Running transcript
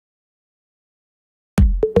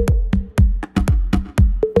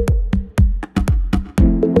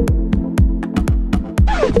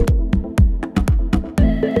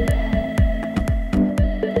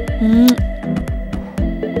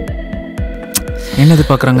என்ன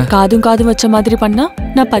எதிர்பார்க்குறாங்க? காதும் வச்ச மாதிரி பண்ணா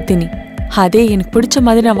நான் பத்தினி, அதே எனக்கு பிடிச்ச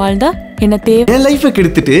மாதிரி நான் வாழ்ந்தா என்ன தேவை? என் லைஃபை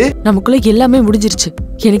கெடுத்துட்டு நமக்குள்ள எல்லாமே முடிஞ்சிருச்சு.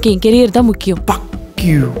 எனக்கு என் கெரியர் தான் முக்கியம்.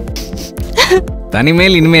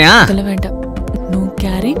 தனிமேல் இனிமையா? சொல்ல வேண்டாம். No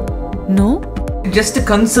carrying, no just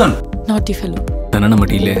concern. நாட்டி fellow. தன்னன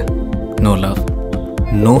மட்டியிலே no love,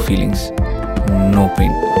 no feelings, no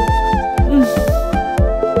pain.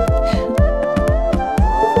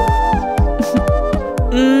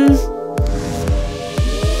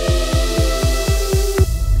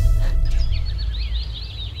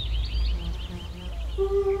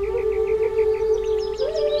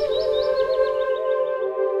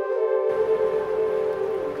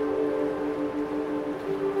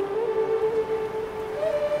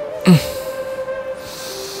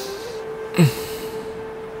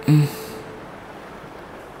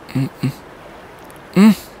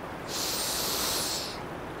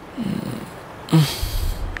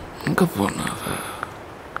 எங்க போனா?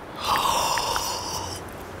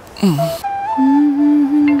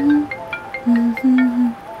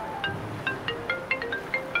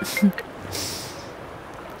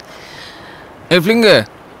 ஃப்ளிங்,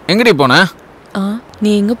 எங்கடி போன? நீ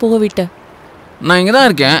எங்க போக விட்ட? நான் இங்கே தான்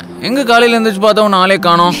இருக்கேன். எங்க காலையில் எழுந்திரிச்சு பார்த்தா உன் ஆளே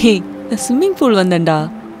காணோம். Swimming pool வந்தேன்டா.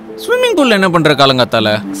 ஸ்விம்மிங் பூல்ல என்ன பண்ற காலங்காத்தால?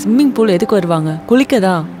 ஸ்விம்மிங் பூல் எதுக்கு வருவாங்க?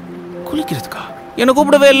 குளிக்கதா. குளிக்கிறதுக்கா? என்ன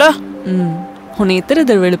கூப்பிடவே இல்லை. உன்னை எத்தனை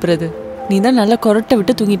தடவை எழுப்புறது? நீ தான் நல்லா கொரட்டை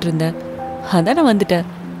விட்டு தூங்கிட்டு இருந்த, அதான் நான் வந்துட்டேன்.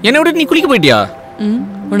 என்னை விட்டு நீ குளிக்க போயிட்டியா?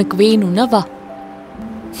 உனக்கு வேணும்னா வா.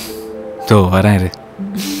 தோ வரேன் இரு.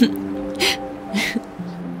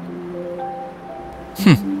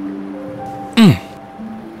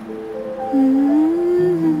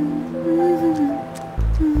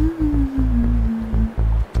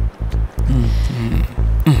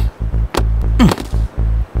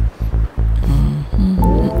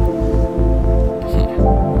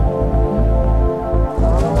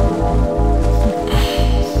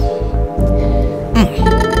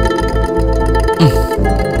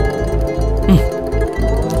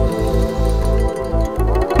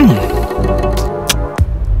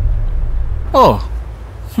 ஓ,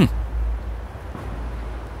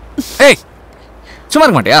 ஏய், சும்மா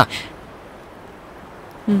இருக்க மாட்டியா?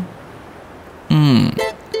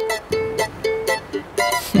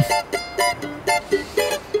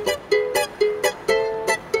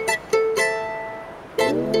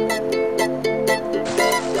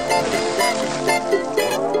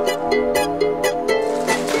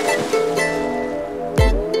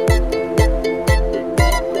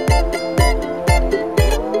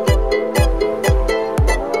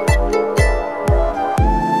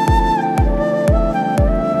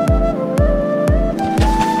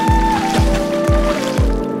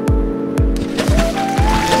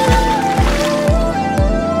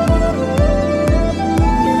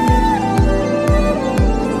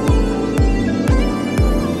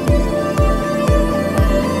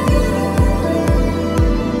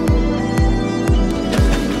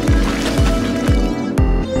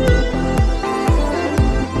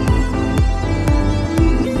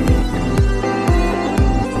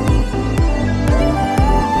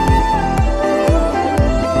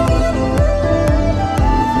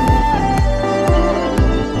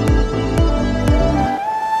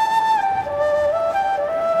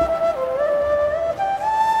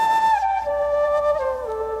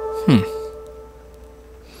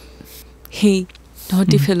 Hey,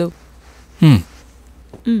 naughty fellow.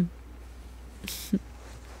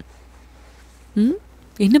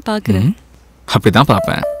 என்ன பாக்குற? அப்படிதான்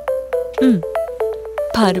பாப்பேன்.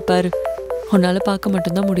 பாரு பாரு, உன்னால பார்க்க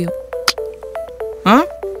மட்டும்தான் முடியும்.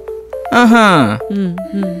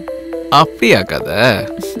 அப்படியா கதை?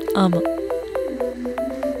 ஆமா.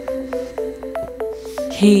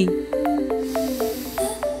 ஹே,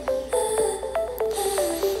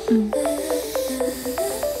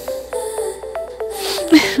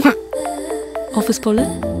 ஆஃபீஸ் போல?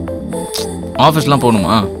 ஆஃபீஸ்லாம்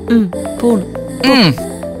போகணுமா? போகணும்.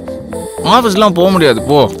 ஆஃபீஸ்லாம் போக முடியாது,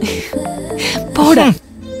 போ. போடா.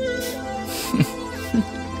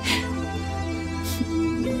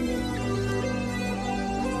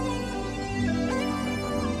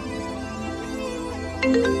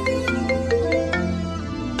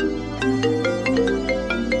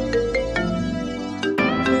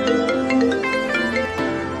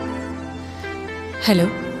 Hello.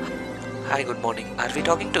 Hi, good morning. Are we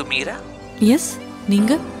talking to Meera? Yes,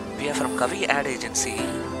 நீங்க? We are from Kavi Ad Agency.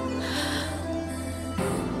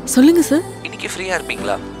 சொல்லுங்க சார். இன்னைக்கு ஃப்ரீயா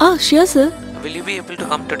இருப்பீங்களா? Sure sir. Will you be able to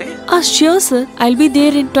come today? Sure sir. I'll be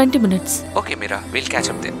there in 20 minutes. Okay Meera, we'll catch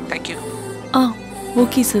up then. Thank you.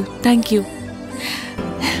 Okay sir. Thank you.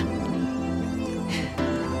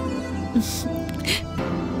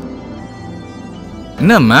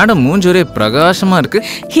 என்ன madam மூஞ்சொரே பிரகாசமா இருக்கு.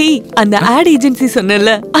 ஹே, அந்த ad agency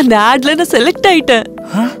சொன்னல, அந்த ஆட்ல நான் select ஆயிட்டேன்.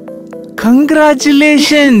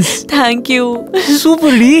 Congratulations. Thank you.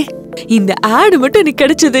 சூப்பர்டி. இந்த add மட்டும் எனக்கு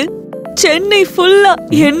கிடைச்சது சென்னை ஃபுல்லா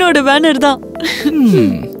என்னோட பேனர் தான்.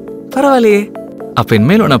 பரவாயில்லையே. அப்ப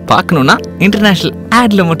இனிமேல் உன்னை பார்க்கணும்னா இன்டர்நேஷனல்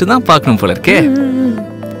ஆட்ல மட்டும் தான் பார்க்கணும் போல இருக்கே.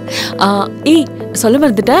 ஏய், சொல்ல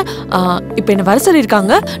மறந்துட்டேன். இப்போ என்ன வர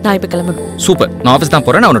சொல்லியிருக்காங்க. நான் இப்போ கிளம்பணும். சூப்பர். நான் ஆஃபீஸ் தான்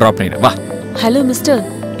போறேன். நான் உன்னை ட்ராப் பண்ணிடுறேன். வா. ஹலோ மிஸ்டர்,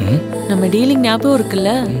 நம்ம டீலிங் ஞாபகம்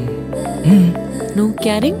இருக்குல்ல? No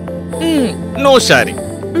carrying, no sharing.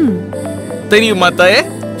 தெரியுமா தாயே,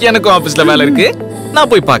 எனக்கும் ஆபீஸ்ல வேலை இருக்கு. நான்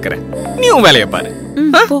போய் பார்க்கறேன். நீ உன் வேலையை பாரு.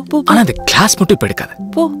 ஆனா அந்த கிளாஸ் மட்டும் இப்ப எடுக்காத.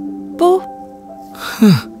 போ போ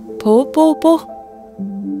போ போ போ.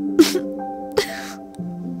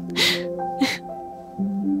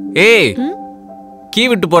 ஏய், கீ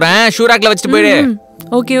விட்டு போறேன். ஷூ ராக்ல வச்சிட்டு போயிடு.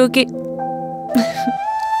 Okay okay.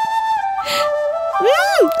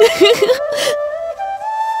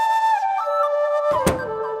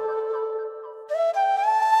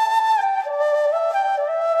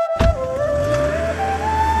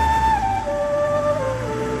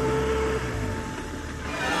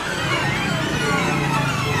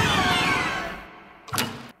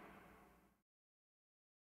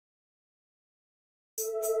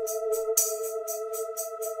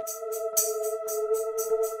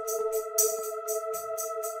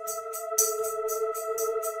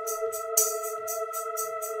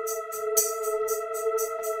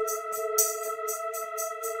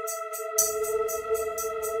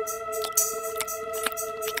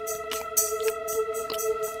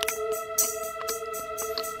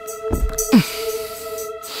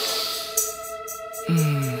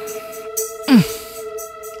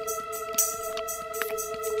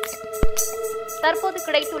 தற்போது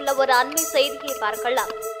கிடைத்துள்ள ஒரு அண்மை செய்தியை பார்க்கலாம்.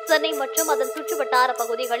 சென்னை மற்றும் அதன் சுற்றுவட்டார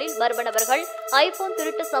பகுதிகளில் மர்ம நபர்கள் ஐபோன்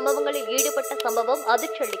திருட்டு சம்பவங்களில் ஈடுபட்ட சம்பவம்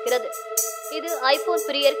அதிர்ச்சி அளிக்கிறது. இது ஐபோன்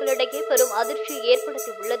பிரியர்களிடையே பெரும் அதிர்ச்சியை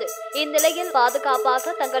ஏற்படுத்தியுள்ளது. இந்நிலையில்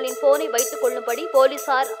பாதுகாப்பாக தங்களின் போனை வைத்துக் கொள்ளும்படி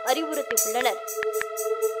போலீசார் அறிவுறுத்தியுள்ளனர்.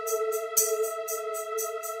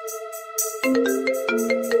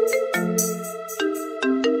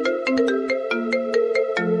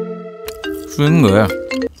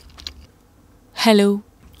 ஹலோ.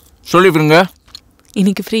 சொல்லி ஃப்ரிங்க.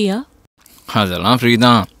 இன்னைக்கு ஃப்ரீயா? அதெல்லாம் ஃப்ரீ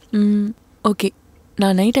தான். ஓகே,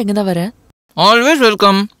 நான் நைட் அங்கே தான் வரேன். Always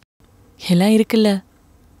welcome. எல்லாம் இருக்குல்ல?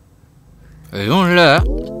 எதுவும் இல்லை,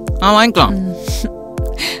 நான் வாங்கிக்கலாம்.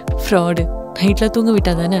 ஃப்ராடு. நைட்டில் தூங்க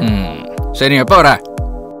விட்டா தானே? சரி, எப்போ வர?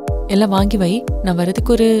 எல்லாம் வாங்கி வை. நான்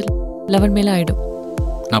வரதுக்கு ஒரு 11 மேலே ஆகிடும்.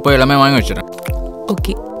 நான் போய் எல்லாமே வாங்கி வச்சிடறேன்.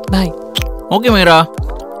 ஓகே, பாய். ஓகே மீரா,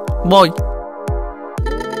 பாய்.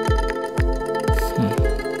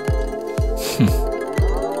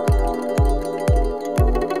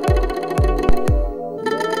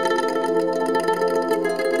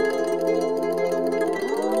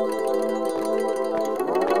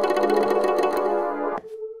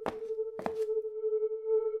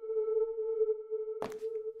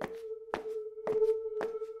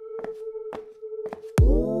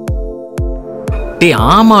 டேய்,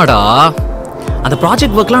 ஆமாடா, அந்த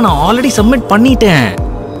ப்ராஜெக்ட் ஒர்க்லாம் நான் ஆல்ரெடி சப்மிட் பண்ணிட்டேன்.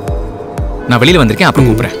 நான் வெளியில வந்திருக்கேன், அப்புறம்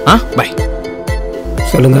கூப்பிடுறேன். பை.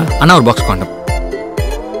 சொல்லுங்க அண்ணா, ஒரு பாக்ஸ் காண்டம்.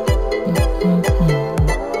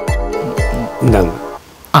 இந்தாங்க.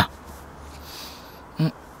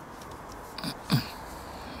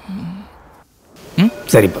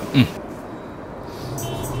 சரிப்பா.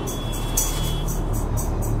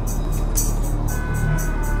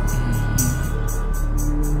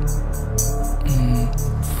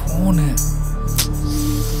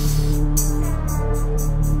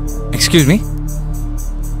 Excuse me.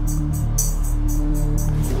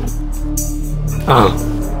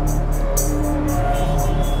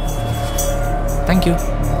 Thank you.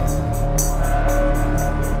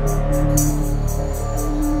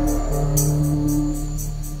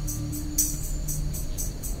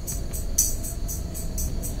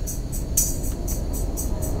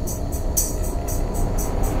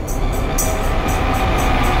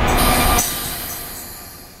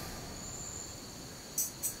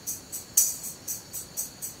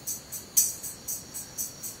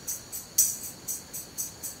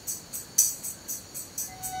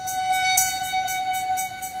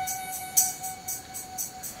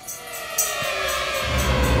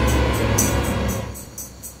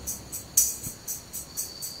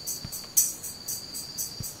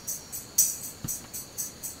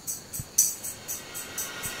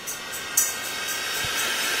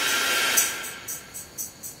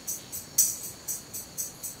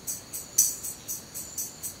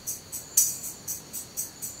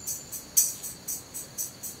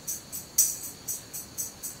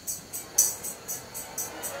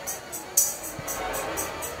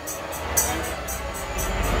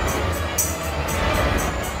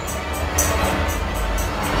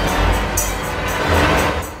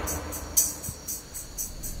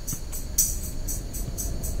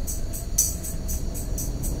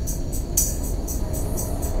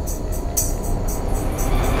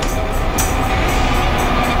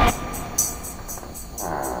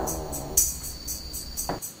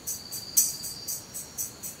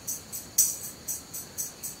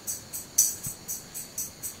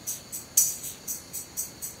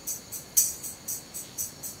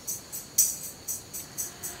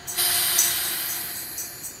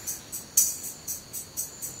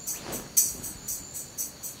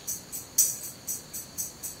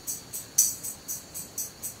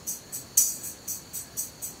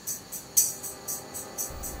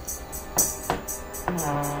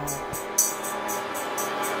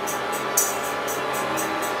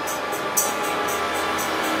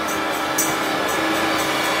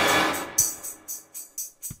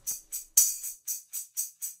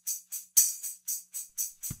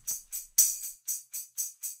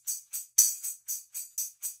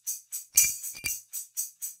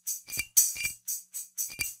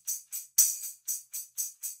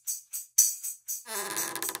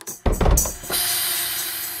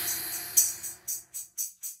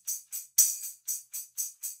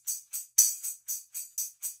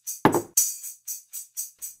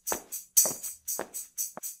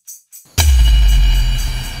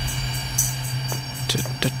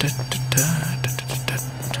 திருட்டு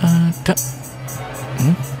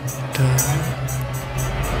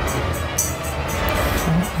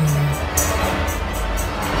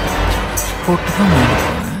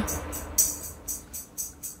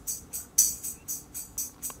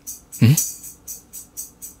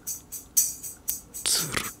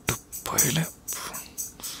பயில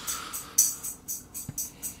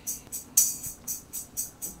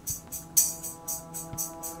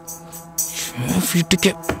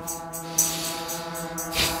வீட்டுக்கே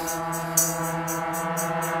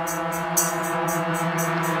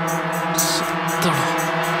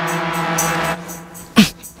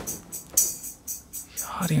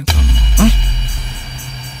யாரையும் காணோம்.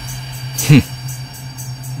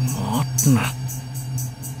 மாட்டின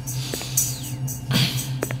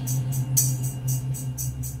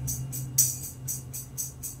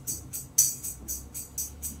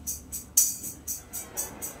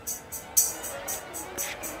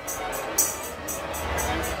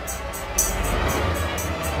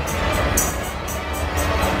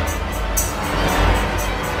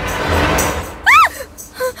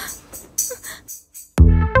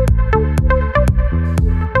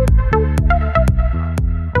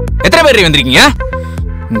எத்தனை பேர் வந்திருக்கீங்க?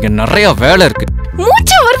 இங்க நிறைய வேலை இருக்கு.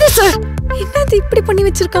 மூச்சு வருது சார். என்னது இப்படி பண்ணி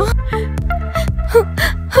வச்சிருக்கான்?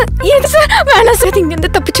 எது சார்? வேணாம் சார், இங்க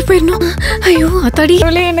இருந்து தப்பிச்சு போயிடணும். ஐயோ அத்தாடி,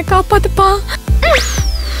 என்ன காப்பாத்துப்பா.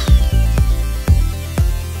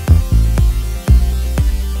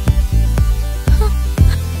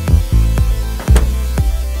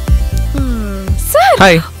 Sir,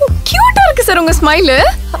 hi. கியூட்டா இருக்கு சார் உங்க ஸ்மைல்.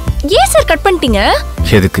 ஏன் சார் கட் பண்ணிட்டீங்க?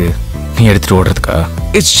 எதுக்கு? நீ எடுத்துட்டு ஓடுறதுக்கா?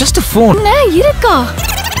 It's just a phone. என்ன இருக்கா?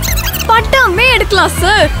 பட்டாமே எடுக்கலாம்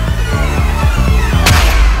sir.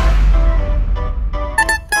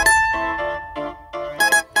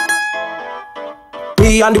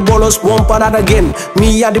 Me and the bolos won't pan out again. Me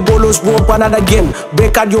and the bolos won't pan out again.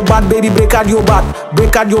 Break out your bad, baby, break out your bad.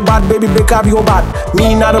 Break out your bad, baby, break out your bad. Me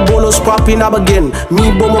and the bolos popping up again. Me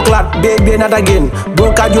bomo clat, baby, not again.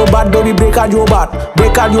 Break out your bad, baby, break out your bad.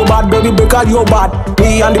 Break out your bad, baby, break out your bad. Me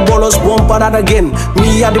and the bolos won't pan out again. Me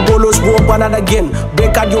and the bolos won't pan out again.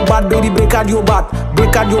 Break out your bad, baby, break out your bad.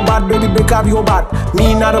 Break out your bad, baby, break out your bad. Me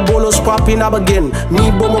and the bolos popping up again. Me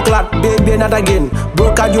bomo clat, baby, not again.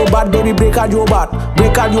 Break out your bad, baby, break out your bad.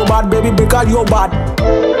 Break out your bad, baby, break out your bad.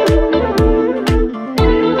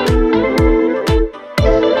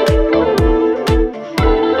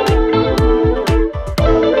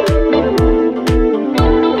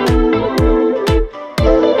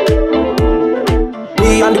 Me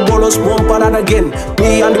and the bolos won't pan out again. Me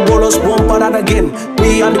and the bolos won't pan out again. Me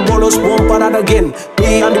and the bolos won't pan out again. Me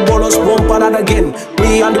and the bolos won't pan out again. Me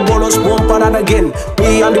and the bolos won't pan out again. Me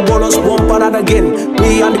and the bolos won't pan out again.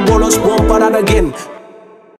 Me and the bolos won't pan out again.